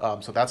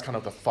 So that's kind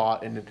of the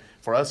thought. And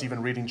for us,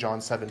 even reading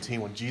John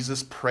 17, when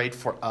Jesus prayed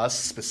for us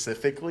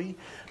specifically,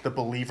 the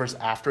believers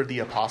after the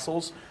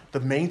apostles, the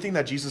main thing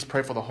that Jesus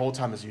prayed for the whole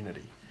time is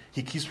unity.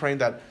 He keeps praying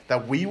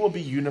that we will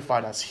be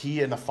unified as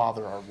he and the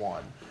Father are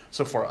one.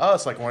 So for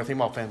us, like when I think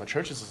about family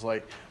churches, it's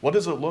like, what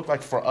does it look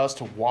like for us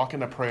to walk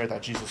in a prayer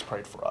that Jesus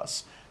prayed for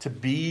us?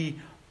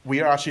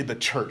 We are actually the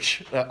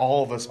church.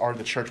 All of us are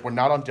the church. We're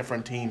not on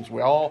different teams.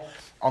 We're all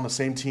on the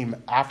same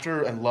team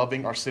after and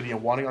loving our city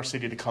and wanting our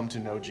city to come to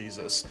know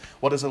Jesus.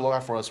 What does it look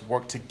like for us to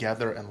work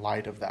together in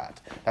light of that?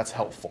 That's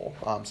helpful.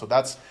 So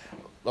that's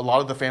a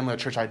lot of the family of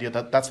church idea,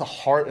 that's the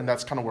heart, and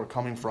that's kind of where we're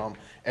coming from.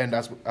 And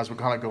as we're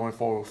kind of going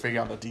forward, we'll figure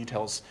out the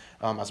details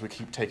as we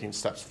keep taking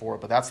steps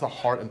forward. But that's the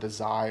heart and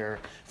desire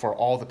for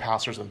all the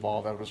pastors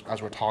involved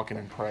as we're talking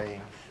and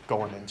praying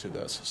going into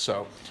this.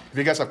 So if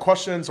you guys have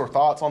questions or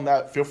thoughts on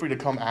that, feel free to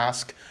come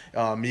ask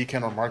me,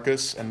 Ken, or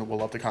Marcus, and we'll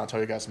love to kind of tell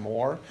you guys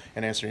more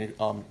and answer any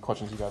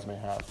questions you guys may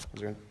have.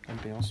 Is there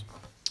anything else?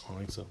 I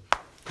think so.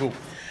 Cool.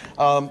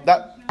 When is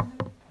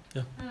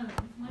the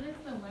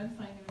website going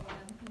to be on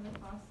for the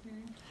foster?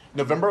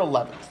 November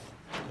 11th.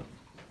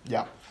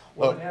 Yeah.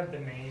 Will it have the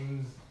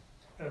names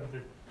of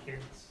the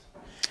kids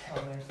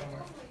on there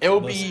somewhere?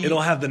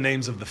 It'll have the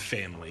names of the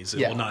families.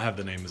 It Yeah. will not have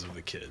the names of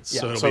the kids.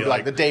 Yeah, So it'll so be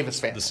like the Davis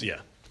family. this, yeah.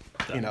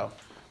 You know,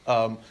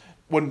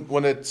 when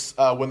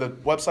the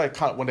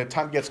website when the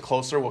time gets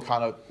closer,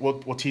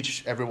 we'll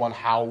teach everyone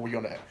how we're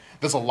gonna.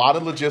 There's a lot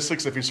of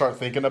logistics if you start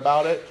thinking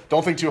about it.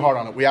 Don't think too hard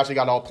on it. We actually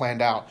got it all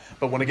planned out.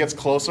 But when it gets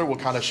closer, we'll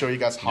kind of show you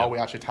guys how we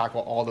actually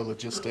tackle all the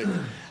logistics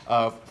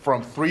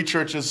from 3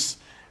 churches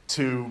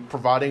to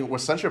we're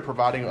essentially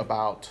providing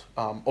about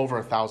over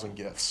 1,000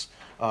 gifts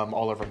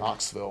all over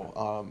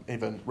Knoxville,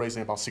 even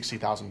raising about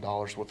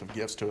 $60,000 worth of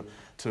gifts to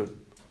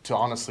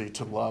honestly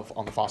to love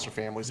on the foster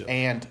families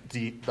and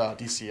the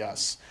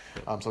DCS.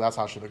 So that's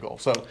actually the goal.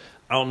 So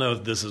I don't know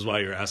if this is why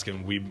you're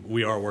asking.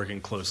 We are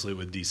working closely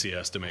with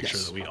DCS to make Yes.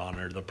 sure that we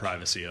honor the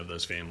privacy of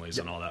those families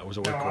and all that.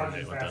 So we're No, I was coordinating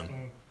just with them.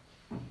 asking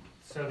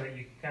so that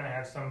you kind of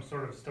have some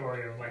sort of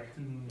story of like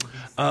who these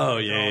Oh,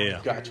 kids yeah, are, yeah,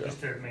 yeah. Gotcha.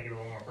 just to make it a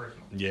little more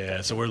personal.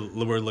 Yeah, so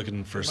we're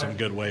looking for some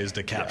good ways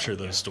to capture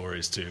those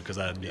stories too, because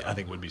I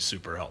think would be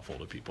super helpful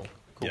to people.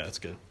 Cool. Yeah, that's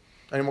good.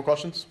 any more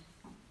questions?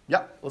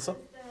 Yeah, Alyssa?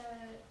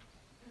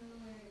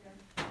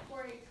 The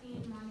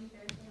 418 Monty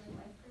Thursday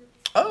life group.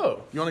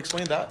 Oh, you want to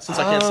explain that since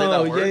I can't say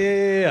that word?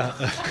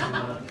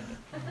 Yeah.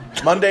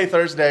 Monday,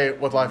 Thursday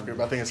with life group.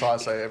 I think it's all I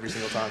say every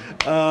single time.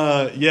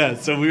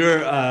 So we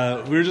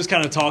were just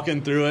kind of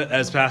talking through it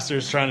as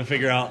pastors, trying to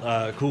figure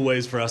out cool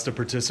ways for us to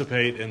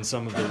participate in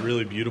some of the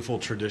really beautiful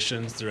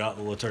traditions throughout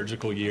the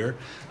liturgical year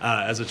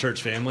as a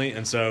church family.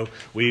 And so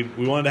we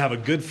wanted to have a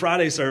Good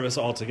Friday service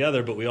all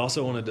together, but we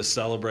also wanted to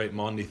celebrate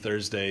Maundy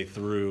Thursday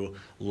through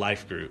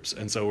life groups.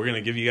 And so we're going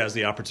to give you guys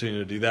the opportunity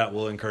to do that.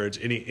 We'll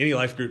encourage any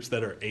life groups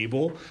that are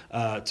able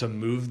to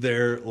move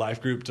their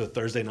life group to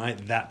Thursday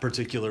night that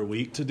particular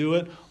week to do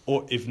it.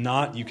 Or if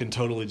not, you can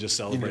totally just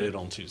celebrate it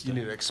on Tuesday. You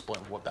need to explain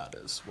what that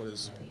is. What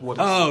is?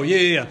 Oh,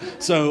 yeah.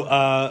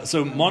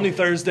 So Maundy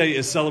Thursday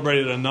is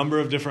celebrated a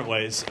number of different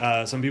ways.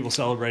 Some people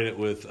celebrate it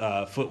with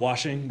foot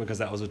washing because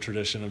that was a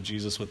tradition of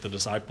Jesus with the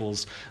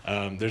disciples.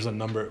 There's a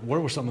number.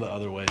 What were some of the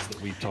other ways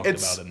that we talked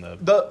about in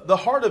the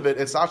heart of it?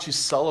 It's actually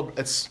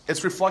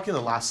it's reflecting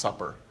the Last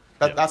Supper.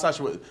 That's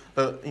actually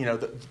what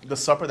the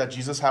supper that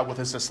Jesus had with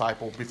his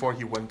disciples before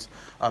he went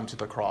to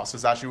the cross.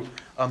 Is actually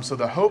so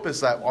the hope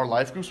is that our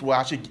life groups will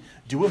actually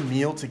do a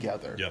meal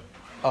together. Yep.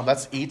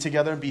 Let's eat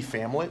together and be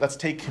family. Let's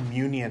take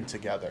communion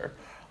together.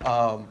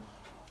 And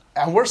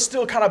we're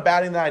still kind of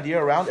batting the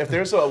idea around. If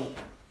there's a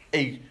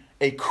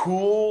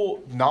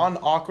cool,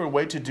 non-awkward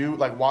way to do,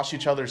 like wash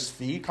each other's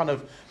feet, kind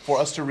of for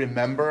us to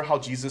remember how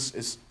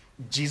Jesus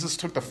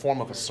took the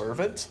form of a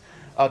servant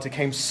to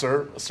came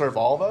serve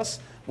all of us.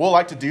 We'll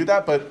like to do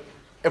that, but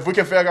if we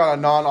can figure out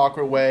a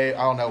non-awkward way,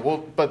 I don't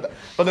know. But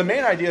the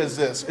main idea is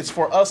this. It's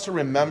for us to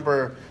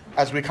remember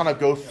as we kind of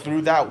go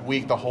through that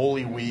week, the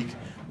Holy Week,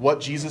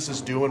 what Jesus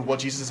is doing, what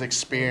Jesus is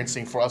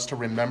experiencing, for us to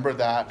remember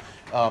that.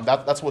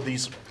 That's what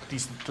these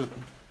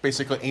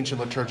basically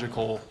ancient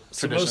liturgical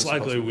So traditions. most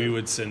likely we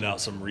would send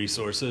out some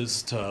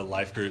resources to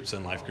life groups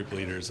and life group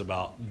leaders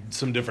about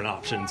some different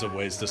options of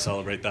ways to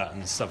celebrate that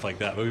and stuff like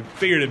that. But we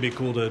figured it'd be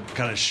cool to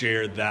kind of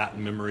share that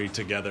memory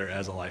together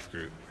as a life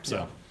group.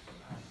 So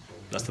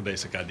that's the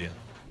basic idea.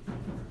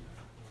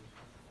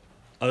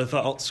 Other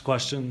thoughts,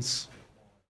 questions?